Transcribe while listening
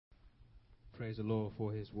Praise the Lord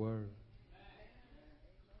for his word.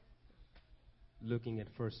 Looking at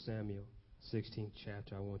 1 Samuel 16th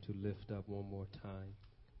chapter, I want to lift up one more time.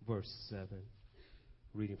 Verse 7,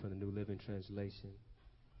 reading from the New Living Translation.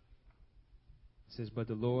 It says, "But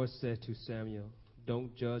the Lord said to Samuel,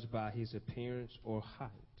 don't judge by his appearance or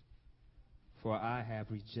height, for I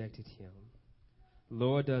have rejected him.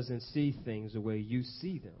 Lord doesn't see things the way you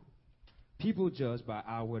see them. People judge by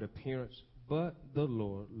outward appearance, but the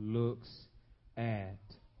Lord looks at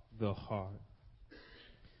the heart."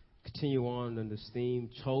 Continue on in this theme,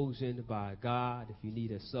 chosen by God. If you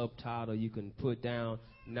need a subtitle, you can put down,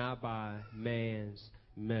 not by man's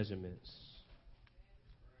measurements.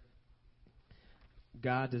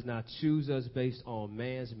 God does not choose us based on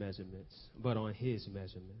man's measurements, but on his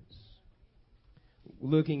measurements.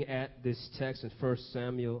 Looking at this text in 1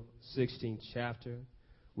 Samuel 16th chapter,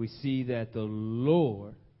 we see that the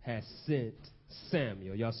Lord has sent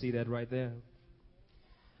Samuel. Y'all see that right there?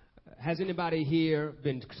 Has anybody here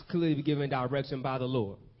been clearly given direction by the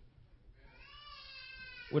Lord?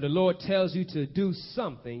 When the Lord tells you to do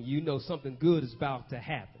something, you know something good is about to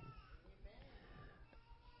happen.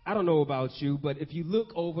 I don't know about you, but if you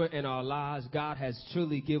look over in our lives, God has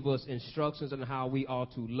truly given us instructions on how we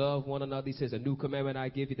ought to love one another. He says, "A new commandment I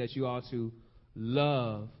give you, that you ought to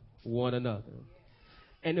love one another."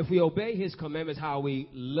 And if we obey his commandments, how we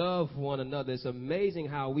love one another, it's amazing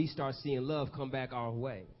how we start seeing love come back our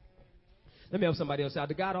way. Let me help somebody else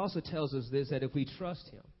out. God also tells us this, that if we trust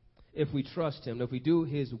him, if we do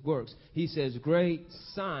his works, he says great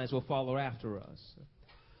signs will follow after us.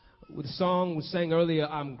 With the song we sang earlier,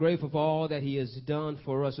 I'm grateful for all that he has done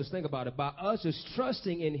for us. Just think about it. By us just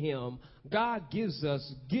trusting in him, God gives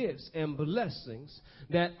us gifts and blessings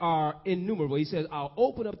that are innumerable. He says, I'll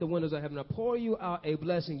open up the windows of heaven and pour you out a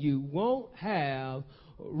blessing you won't have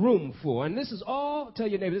room for. And this is all, tell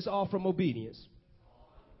your neighbor, this is all from obedience.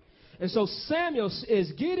 And so Samuel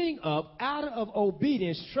is getting up out of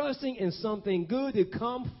obedience, trusting in something good to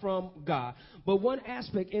come from God. But one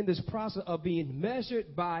aspect in this process of being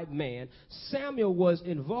measured by man, Samuel was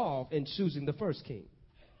involved in choosing the first king.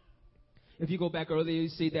 If you go back earlier, you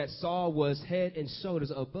see that Saul was head and shoulders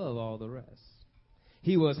above all the rest.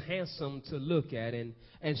 He was handsome to look at, and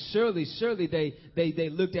surely they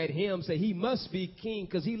looked at him and said, he must be king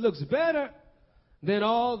because he looks better than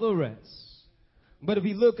all the rest. But if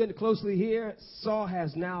you look closely here, Saul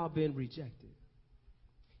has now been rejected.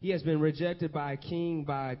 He has been rejected by a king,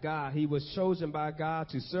 by God. He was chosen by God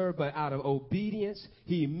to serve, but out of obedience,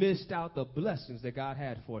 he missed out the blessings that God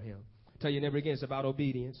had for him. Tell your neighbor again, it's about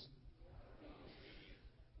obedience.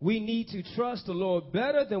 We need to trust the Lord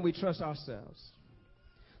better than we trust ourselves.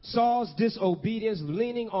 Saul's disobedience,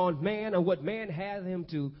 leaning on man and what man had him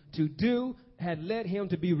to do, had led him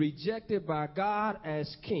to be rejected by God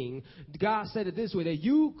as king. God said it this way, that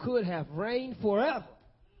you could have reigned forever.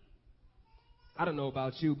 I don't know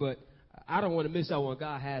about you, but I don't want to miss out what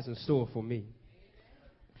God has in store for me.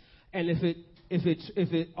 And if it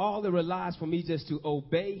all it relies for me just to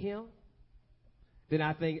obey him, then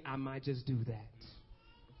I think I might just do that.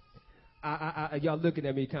 Y'all looking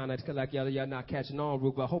at me kind of like y'all not catching on,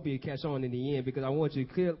 Rook, but I hope you catch on in the end, because I want you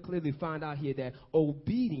to clearly find out here that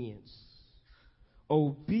obedience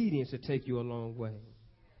will take you a long way.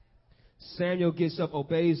 Samuel gets up,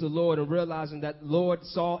 obeys the Lord, and realizing that Lord,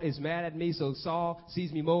 Saul is mad at me, so Saul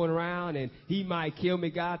sees me mowing around and he might kill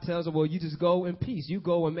me. God tells him, well, you just go in peace. You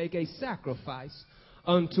go and make a sacrifice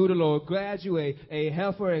unto the Lord. Grab you a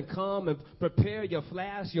heifer and come and prepare your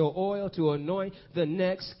flask, your oil to anoint the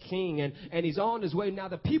next king. And he's on his way. Now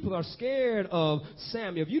the people are scared of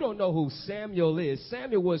Samuel. If you don't know who Samuel is,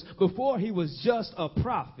 Samuel was, before he was just a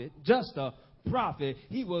prophet,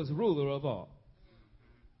 he was ruler of all.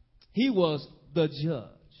 He was the judge.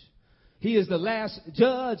 He is the last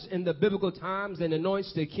judge in the biblical times and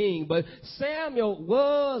anoints the king. But Samuel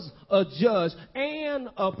was a judge and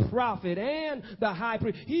a prophet and the high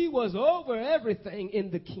priest. He was over everything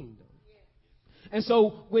in the kingdom. And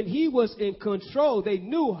so when he was in control, they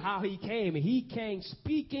knew how he came. He came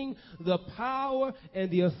speaking the power and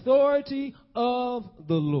the authority of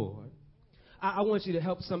the Lord. I want you to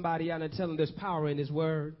help somebody out and tell them there's power in his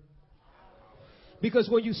word. Because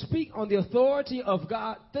when you speak on the authority of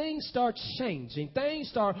God, things start changing. Things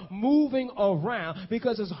start moving around,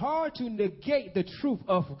 because it's hard to negate the truth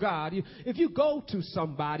of God. If you go to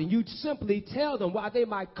somebody and you simply tell them why they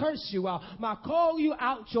might curse you out, might call you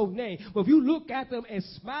out your name, but if you look at them and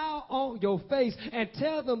smile on your face and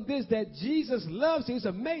tell them this, that Jesus loves you, it's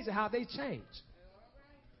amazing how they change.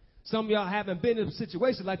 Some of y'all haven't been in a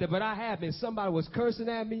situation like that, but I have been. Somebody was cursing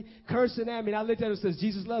at me, and I looked at them and said,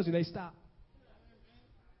 Jesus loves you, and they stopped.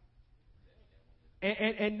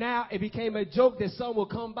 And now it became a joke that someone will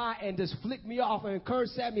come by and just flick me off and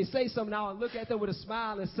curse at me, say something. I'll look at them with a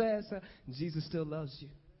smile and say, Jesus still loves you.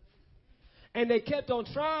 And they kept on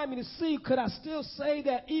trying me to see, could I still say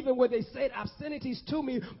that even when they said obscenities to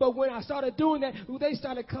me? But when I started doing that, they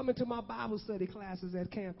started coming to my Bible study classes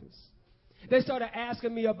at campus. They started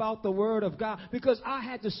asking me about the Word of God because I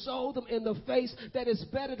had to show them in the face that it's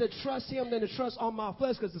better to trust Him than to trust on my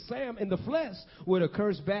flesh, because the Sam in the flesh would have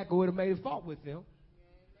cursed back or would have made a fault with them.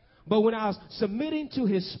 But when I was submitting to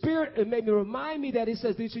His Spirit, it made me remind me that He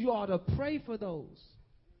says that you ought to pray for those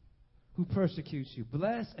who persecute you.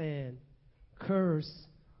 Bless and curse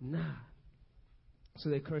not. So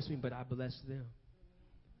they cursed me, but I blessed them.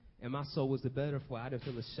 And my soul was the better for it. I didn't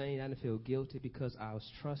feel ashamed. I didn't feel guilty because I was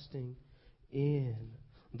trusting in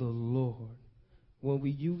the Lord. When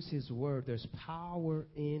we use His Word, there's power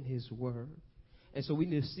in His Word. And so we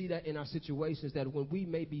need to see that in our situations, that when we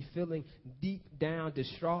may be feeling deep down,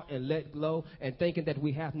 distraught, and let go, and thinking that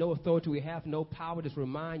we have no authority, we have no power, just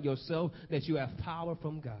remind yourself that you have power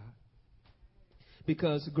from God.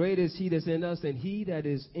 Because greater is He that's in us than he that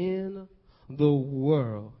is in the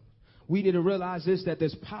world. We need to realize this, that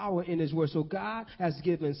there's power in His Word. So God has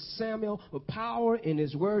given Samuel power in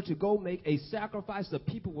His Word to go make a sacrifice. The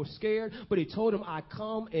people were scared, but He told them, I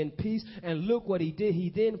come in peace. And look what He did.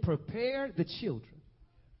 He then prepared the children.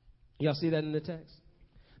 Y'all see that in the text?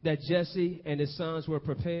 That Jesse and his sons were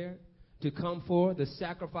prepared to come forward, the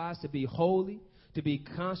sacrifice, to be holy, to be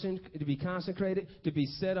consecrated, to be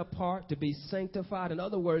set apart, to be sanctified. In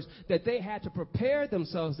other words, that they had to prepare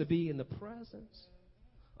themselves to be in the presence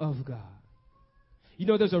of God. You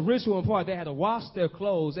know, there's a ritual part. They had to wash their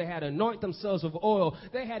clothes. They had to anoint themselves with oil.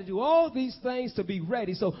 They had to do all these things to be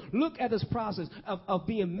ready. So look at this process of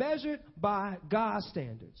being measured by God's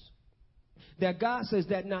standards. That God says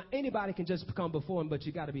that not anybody can just come before Him, but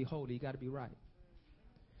you got to be holy. You got to be right.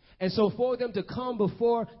 And so for them to come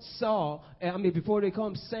before before they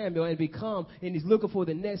come Samuel and he's looking for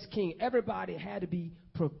the next king, everybody had to be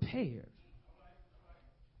prepared.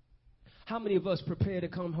 How many of us prepared to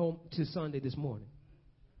come home to Sunday this morning?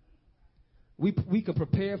 We can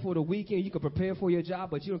prepare for the weekend. You can prepare for your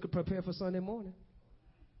job, but you don't prepare for Sunday morning.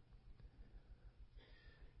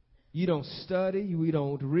 You don't study. We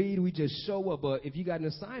don't read. We just show up. But if you got an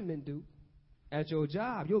assignment due at your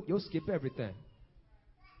job, you'll skip everything.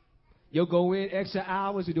 You'll go in extra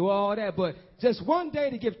hours to do all that. But just one day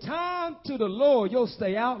to give time to the Lord, you'll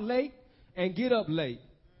stay out late and get up late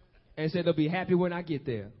and say they'll be happy when I get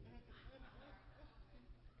there.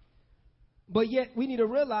 But yet we need to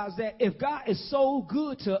realize that if God is so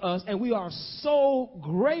good to us and we are so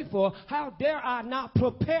grateful, how dare I not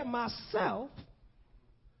prepare myself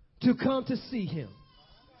to come to see Him?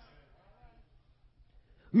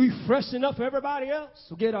 We freshen up everybody else.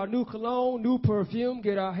 We get our new cologne, new perfume,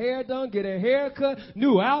 get our hair done, get a haircut,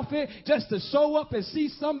 new outfit, just to show up and see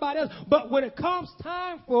somebody else. But when it comes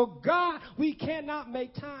time for God, we cannot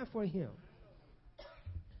make time for Him.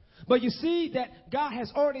 But you see that God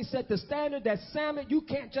has already set the standard that Samuel, you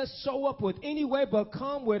can't just show up with any way but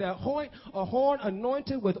come with a horn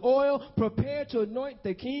anointed with oil, prepared to anoint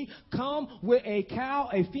the king. Come with a cow,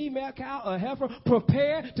 a female cow, a heifer,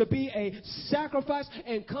 prepared to be a sacrifice,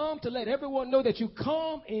 and come to let everyone know that you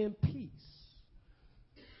come in peace.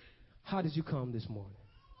 How did you come this morning?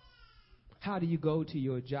 How do you go to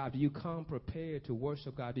your job? Do you come prepared to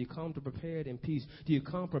worship God? Do you come prepared in peace? Do you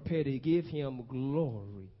come prepared to give Him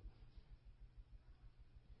glory?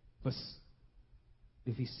 But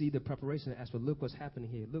if you see the preparation, as for look what's happening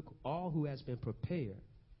here. Look, all who has been prepared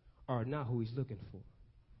are not who He's looking for.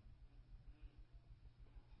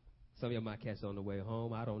 Some of you might catch on the way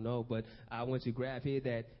home. I don't know. But I want you to grab here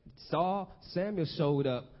that Samuel showed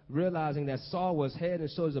up realizing that Saul was head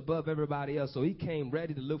and shoulders above everybody else. So he came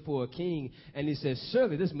ready to look for a king. And he said,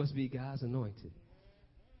 surely this must be God's anointed.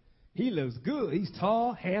 He looks good. He's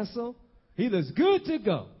tall, handsome. He looks good to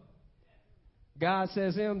go. God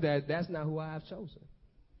says to him that's not who I have chosen.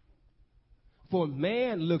 For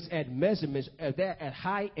man looks at measurements at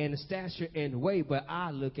height and stature and weight, but I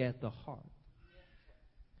look at the heart.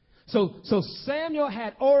 So Samuel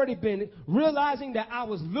had already been realizing that I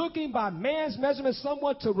was looking by man's measurement,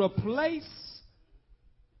 someone to replace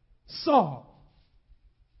Saul.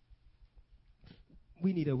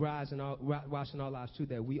 We need to watch in our lives too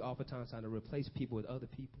that we oftentimes try to replace people with other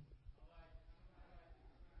people.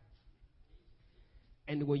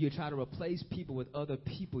 And when you try to replace people with other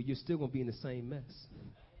people, you're still going to be in the same mess.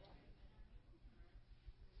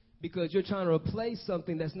 Because you're trying to replace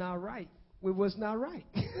something that's not right with what's not right.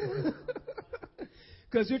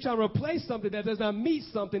 Because you're trying to replace something that does not meet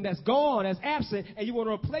something that's gone, that's absent, and you want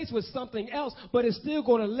to replace with something else, but it's still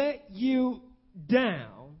going to let you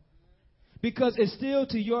down because it's still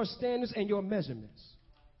to your standards and your measurements.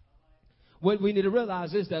 What we need to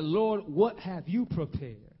realize is that, Lord, what have you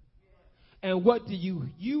prepared? And what do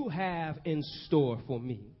you have in store for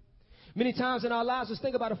me? Many times in our lives, just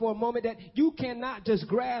think about it for a moment, that you cannot just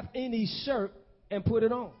grab any shirt and put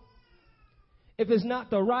it on. If it's not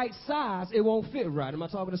the right size, it won't fit right. Am I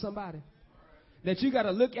talking to somebody? That you got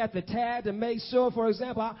to look at the tag to make sure, for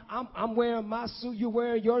example, I'm wearing my suit, you're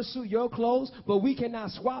wearing your suit, your clothes, but we cannot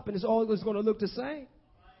swap and it's always going to look the same.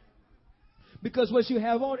 Because what you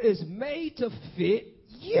have on is made to fit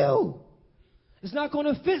you. It's not going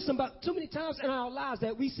to fit somebody. Too many times in our lives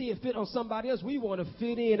that we see it fit on somebody else, we want to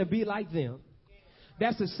fit in and be like them.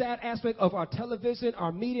 That's the sad aspect of our television,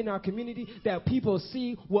 our media, and our community, that people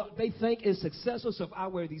see what they think is successful. So if I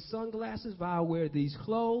wear these sunglasses, if I wear these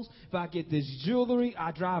clothes, if I get this jewelry,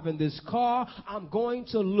 I drive in this car, I'm going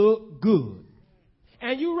to look good.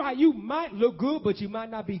 And you're right, you might look good, but you might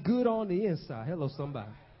not be good on the inside. Hello, somebody.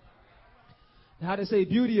 How they say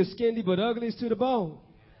beauty is skinny, but ugly is to the bone.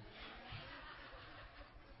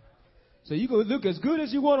 So you can look as good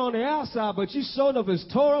as you want on the outside, but you sure enough is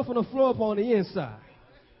tore up on the floor up on the inside.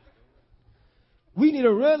 We need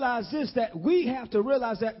to realize this, that we have to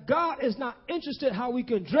realize that God is not interested how we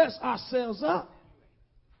can dress ourselves up.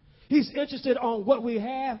 He's interested on what we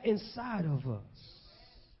have inside of us.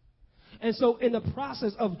 And so in the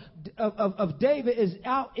process of David is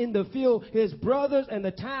out in the field, his brothers and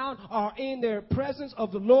the town are in their presence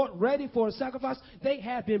of the Lord ready for a sacrifice. They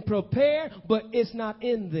have been prepared, but it's not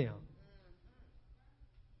in them.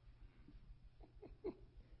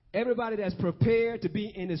 Everybody that's prepared to be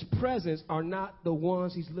in his presence are not the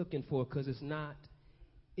ones he's looking for, because it's not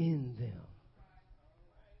in them.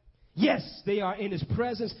 Yes, they are in his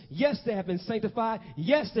presence. Yes, they have been sanctified.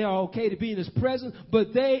 Yes, they are okay to be in his presence,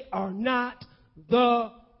 but they are not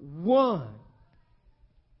the one.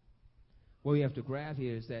 What we have to grab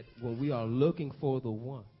here is that when we are looking for the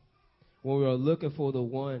one, when we are looking for the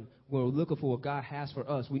one, when we're looking for what God has for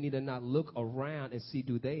us, we need to not look around and see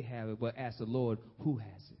do they have it, but ask the Lord, who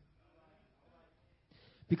has it?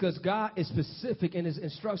 Because God is specific in his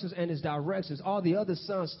instructions and his directions. All the other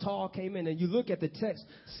sons, tall, came in. And you look at the text,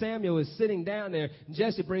 Samuel is sitting down there.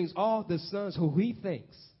 Jesse brings all the sons who he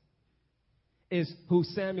thinks is who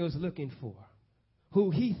Samuel is looking for. Who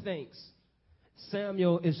he thinks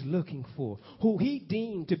Samuel is looking for. Who he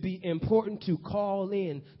deemed to be important to call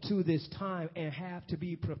in to this time and have to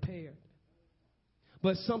be prepared.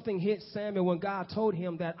 But something hit Samuel when God told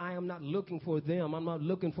him that I am not looking for them. I'm not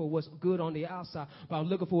looking for what's good on the outside, but I'm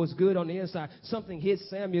looking for what's good on the inside. Something hit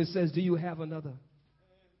Samuel, says, do you have another?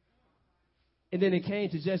 And then it came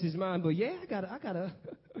to Jesse's mind, but I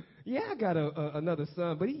got another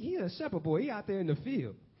son, but he's a shepherd boy. He out there in the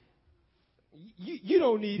field. You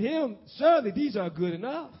don't need him. Surely these are good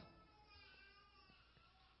enough.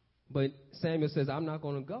 But Samuel says, I'm not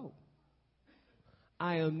going to go.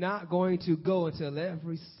 I am not going to go until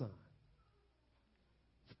every son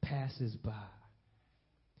passes by.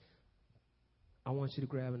 I want you to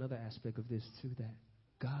grab another aspect of this too, that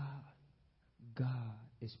God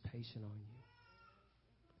is patient on you.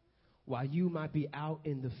 While you might be out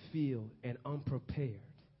in the field and unprepared,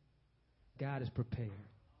 God is prepared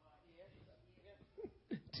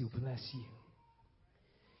to bless you.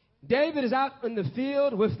 David is out in the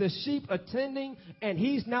field with the sheep attending, and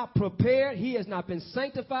he's not prepared. He has not been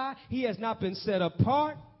sanctified. He has not been set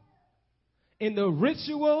apart in the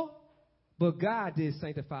ritual, but God did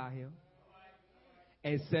sanctify him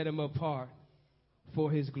and set him apart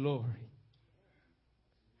for his glory.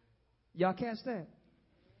 Y'all catch that?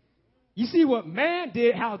 You see what man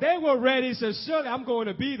did, how they were ready, so surely I'm going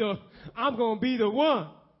to be the one.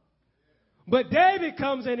 But David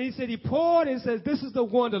comes in, he said he poured and says, this is the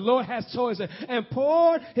one the Lord has chosen, and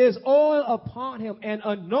poured his oil upon him and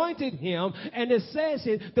anointed him. And it says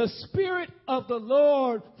here, the Spirit of the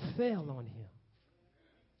Lord fell on him.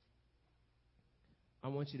 I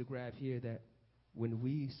want you to grab here that when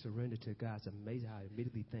we surrender to God, it's amazing how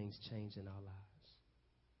immediately things change in our lives.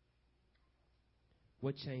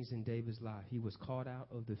 What changed in David's life? He was called out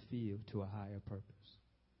of the field to a higher purpose.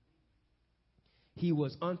 He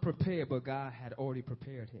was unprepared, but God had already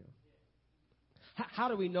prepared him. How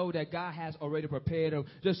do we know that God has already prepared him?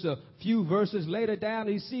 Just a few verses later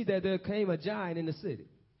down, you see that there came a giant in the city.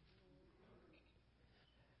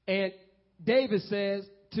 And David says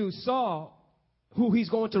to Saul, who he's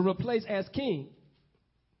going to replace as king,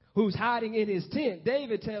 who's hiding in his tent,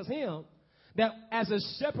 David tells him that as a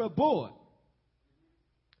shepherd boy,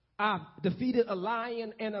 I've defeated a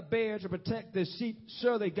lion and a bear to protect the sheep.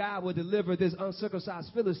 Surely God will deliver this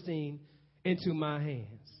uncircumcised Philistine into my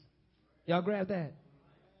hands. Y'all grab that?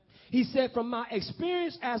 He said, from my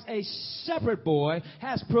experience as a shepherd boy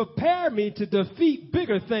has prepared me to defeat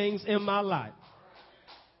bigger things in my life.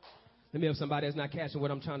 Let me have somebody that's not catching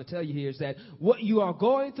what I'm trying to tell you here is that what you are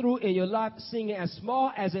going through in your life, seeing as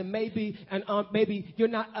small as it may be, and maybe you're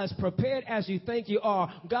not as prepared as you think you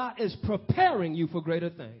are, God is preparing you for greater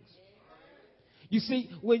things. You see,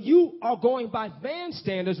 when you are going by man's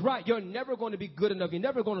standards, right, you're never going to be good enough. You're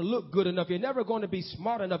never going to look good enough. You're never going to be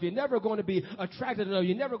smart enough. You're never going to be attractive enough.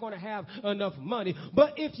 You're never going to have enough money.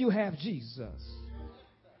 But if you have Jesus,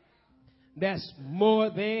 that's more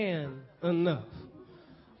than enough.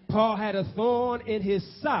 Paul had a thorn in his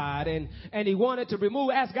side, and he wanted to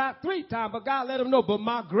remove, asked God 3 times, but God let him know, but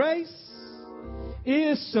my grace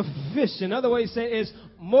is sufficient. Other way to say it is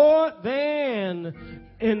more than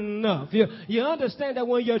enough. You understand that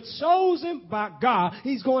when you're chosen by God,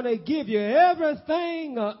 he's going to give you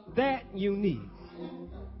everything that you need.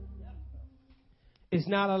 It's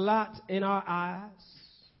not a lot in our eyes,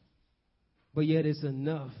 but yet it's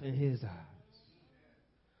enough in his eyes.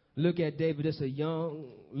 Look at David. It's a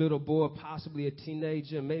young little boy, possibly a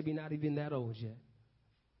teenager, maybe not even that old yet.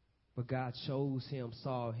 But God chose him,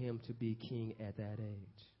 saw him to be king at that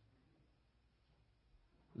age.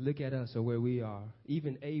 Look at us or where we are.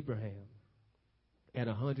 Even Abraham, at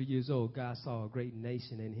 100 years old, God saw a great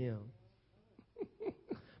nation in him.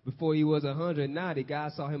 Before he was 190,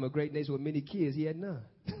 God saw him a great nation with many kids. He had none.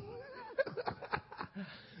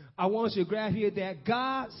 I want you to grab here that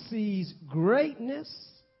God sees greatness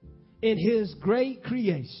in his great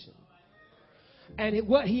creation. And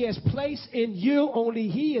what he has placed in you, only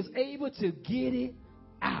he is able to get it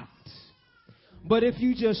out. But if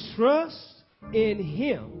you just trust in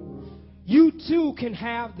him, you too can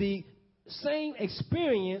have the same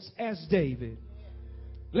experience as David.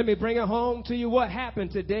 Let me bring it home to you. What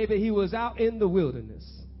happened to David? He was out in the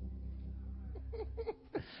wilderness,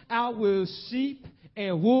 out with sheep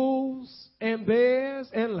and wolves and bears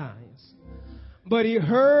and lions. But he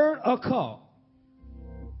heard a call,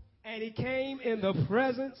 and he came in the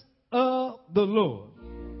presence of the Lord.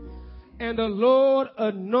 And the Lord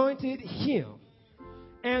anointed him,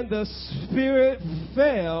 and the Spirit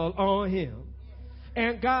fell on him.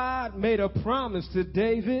 And God made a promise to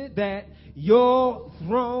David that your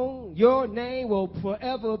throne, your name will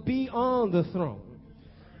forever be on the throne.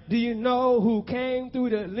 Do you know who came through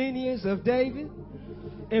the lineage of David?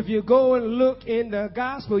 If you go and look in the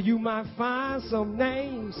gospel, you might find some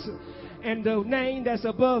names. And the name that's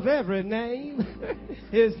above every name,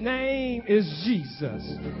 his name is Jesus.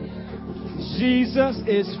 Jesus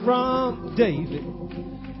is from David.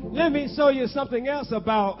 Let me show you something else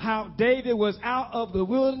about how David was out of the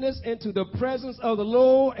wilderness into the presence of the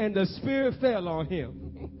Lord, and the Spirit fell on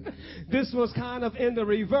him. This was kind of in the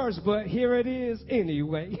reverse, but here it is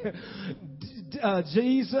anyway.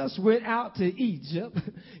 Jesus went out to Egypt,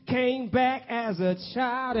 came back as a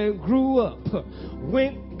child and grew up.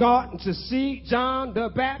 Got to see John the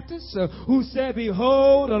Baptist, who said,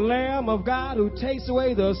 behold, the Lamb of God who takes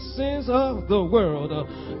away the sins of the world.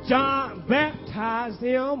 John baptized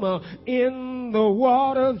him in the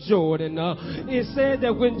water of Jordan. It said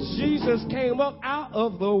that when Jesus came up out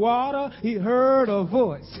of the water, he heard a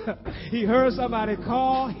voice. He heard somebody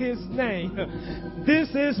call his name. This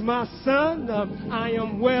is my son. I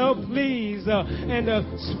am well pleased. And the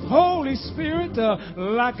Holy Spirit,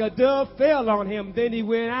 like a dove, fell on him. Then he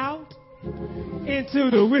went out into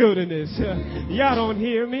the wilderness. Y'all don't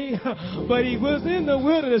hear me, but he was in the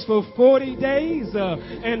wilderness for 40 days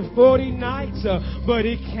and 40 nights, but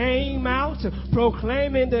he came out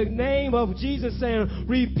proclaiming the name of Jesus, saying,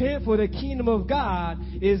 repent, for the kingdom of God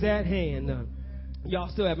is at hand. Y'all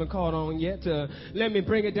still haven't caught on yet. Let me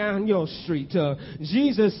bring it down your street.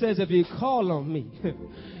 Jesus says, if you call on me,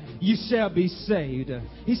 you shall be saved.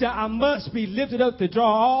 He said, I must be lifted up to draw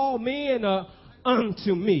all men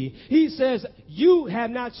unto me. He says, you have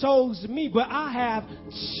not chosen me, but I have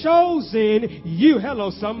chosen you. Hello,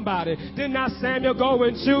 somebody. Did not Samuel go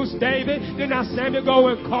and choose David? Did not Samuel go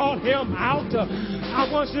and call him out?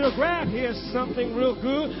 I want you to grab here something real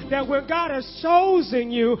good, that when God has chosen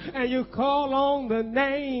you and you call on the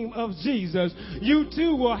name of Jesus, you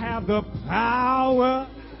too will have the power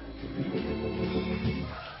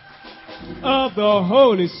of the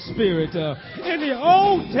Holy Spirit. In the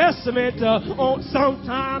Old Testament,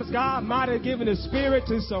 sometimes God might have given the Spirit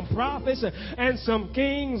to some prophets and some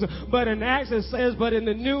kings, but in Acts it says, but in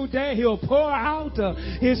the new day He'll pour out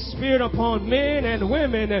His Spirit upon men and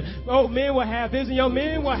women. And old men will have vision, young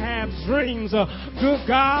men will have dreams. Good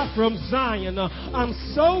God from Zion. I'm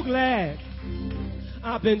so glad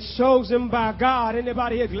I've been chosen by God.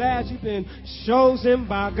 Anybody here glad you've been chosen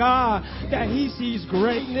by God? That He sees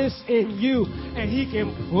greatness in you and He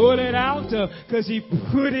can pull it out because He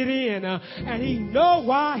put it in. And He know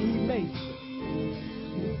why He made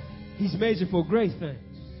you. He's made you for great things.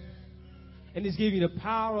 And He's giving you the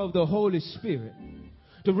power of the Holy Spirit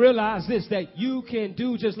to realize this, that you can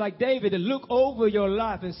do just like David, to look over your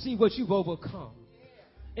life and see what you've overcome.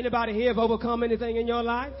 Anybody here have overcome anything in your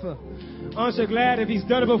life? Aren't you glad if He's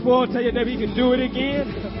done it before, tell you never He can do it again?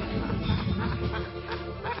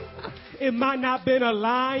 It might not have been a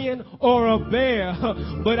lion or a bear,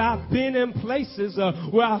 but I've been in places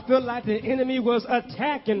where I felt like the enemy was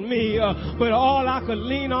attacking me, but all I could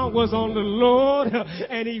lean on was on the Lord,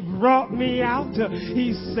 and He brought me out.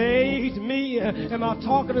 He saved me. Am I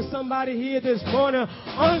talking to somebody here this morning?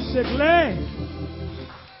 Aren't you glad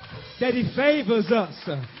that He favors us?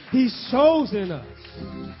 He's chosen us.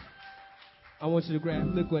 I want you to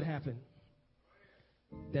grab, look what happened.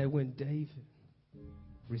 That when David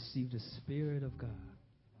received the Spirit of God,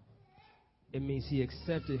 it means he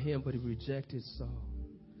accepted Him, but he rejected Saul.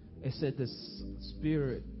 It said the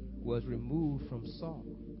Spirit was removed from Saul.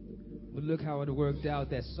 But look how it worked out,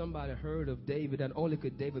 that somebody heard of David. Not only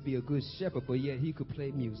could David be a good shepherd, but yet he could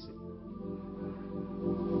play music.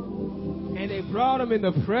 And they brought him in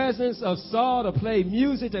the presence of Saul to play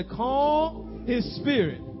music to calm his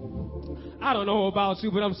spirit. I don't know about you,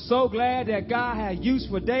 but I'm so glad that God had use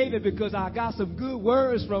for David, because I got some good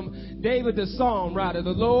words from David the songwriter. The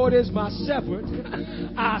Lord is my shepherd,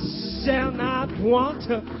 I shall not want.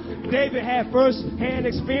 David had first-hand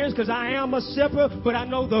experience, because I am a shepherd, but I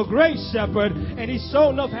know the great shepherd, and He sure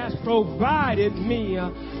enough has provided me.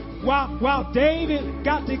 While David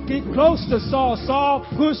got to get close to Saul, Saul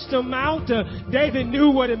pushed him out. David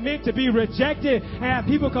knew what it meant to be rejected and have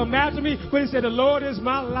people come after me. But he said, the Lord is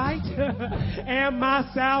my light and my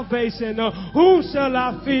salvation. Whom shall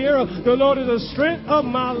I fear? The Lord is the strength of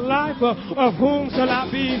my life. Of whom shall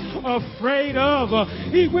I be afraid of?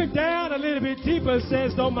 He went down a little bit deeper and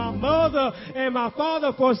says, though my mother and my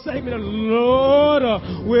father forsake me, the Lord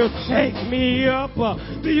will take me up.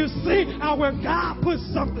 Do you see how when God puts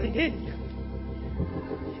something in you,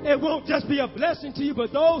 it won't just be a blessing to you,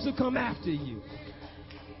 but those who come after you?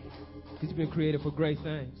 Because you've been created for great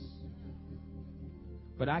things.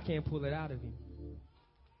 But I can't pull it out of you.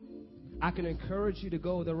 I can encourage you to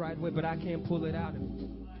go the right way, but I can't pull it out of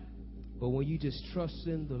you. But when you just trust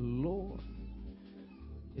in the Lord,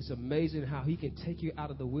 it's amazing how He can take you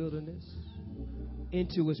out of the wilderness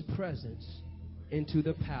into His presence, into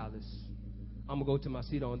the palace. I'm going to go to my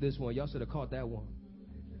seat on this one. Y'all should have caught that one.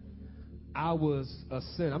 I was a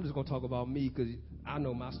sinner. I'm just going to talk about me because I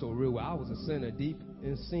know my story real well. I was a sinner, deep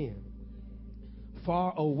in sin,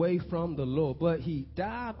 far away from the Lord. But He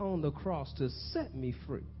died on the cross to set me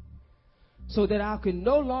free, so that I could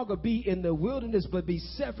no longer be in the wilderness, but be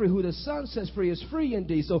set free. Who the Son sets free is free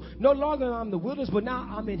indeed. So no longer I'm in the wilderness, but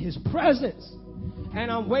now I'm in His presence, and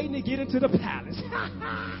I'm waiting to get into the palace.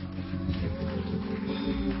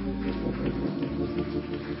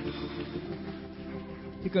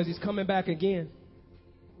 Because He's coming back again.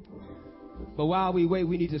 But while we wait,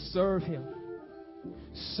 we need to serve Him.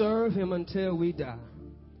 Serve Him until we die.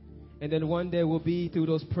 And then one day we'll be through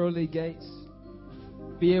those pearly gates,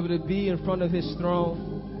 be able to be in front of His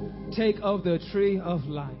throne, take of the tree of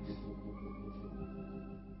life.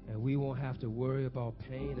 And we won't have to worry about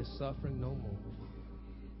pain and suffering no more.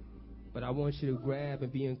 But I want you to grab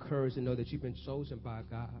and be encouraged and know that you've been chosen by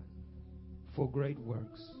God for great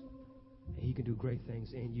works. And He can do great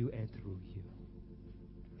things in you and through you.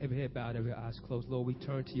 Every head bowed, every eyes closed. Lord, we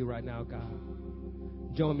turn to You right now, God.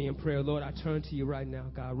 Join me in prayer. Lord, I turn to You right now,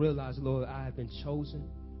 God. Realize, Lord, I have been chosen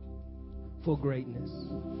for greatness.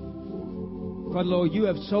 Father, Lord, You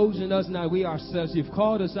have chosen us, not we ourselves. You've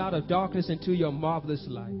called us out of darkness into Your marvelous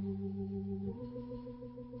light.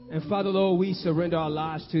 And Father, Lord, we surrender our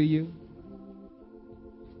lives to You.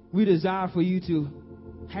 We desire for You to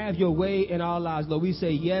have Your way in our lives, Lord. We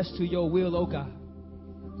say yes to Your will, oh God.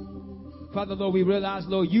 Father, Lord, we realize,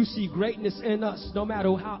 Lord, You see greatness in us. No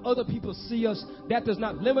matter how other people see us, that does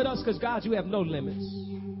not limit us, because, God, You have no limits.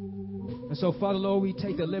 And so, Father, Lord, we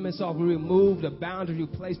take the limits off. We remove the boundary You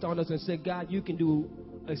placed on us and say, God, You can do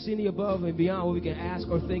exceedingly above and beyond what we can ask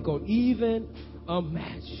or think or even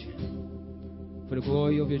imagine. for the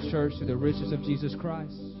glory of your church, to the riches of Jesus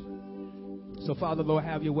Christ. So, Father, Lord,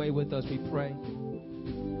 have your way with us, we pray.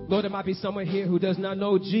 Lord, there might be someone here who does not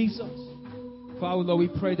know Jesus. Father, Lord,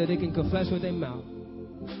 we pray that they can confess with their mouth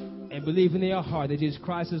and believe in their heart that Jesus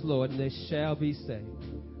Christ is Lord, and they shall be saved.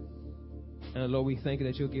 And Lord, we thank you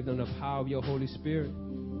that you'll give them the power of your Holy Spirit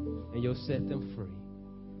and you'll set them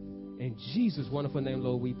free. In Jesus' wonderful name,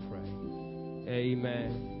 Lord, we pray.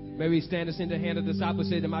 Amen. May we stand and send the hand of the disciples.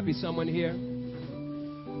 Say there might be someone here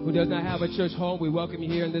who does not have a church home. We welcome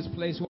you here in this place.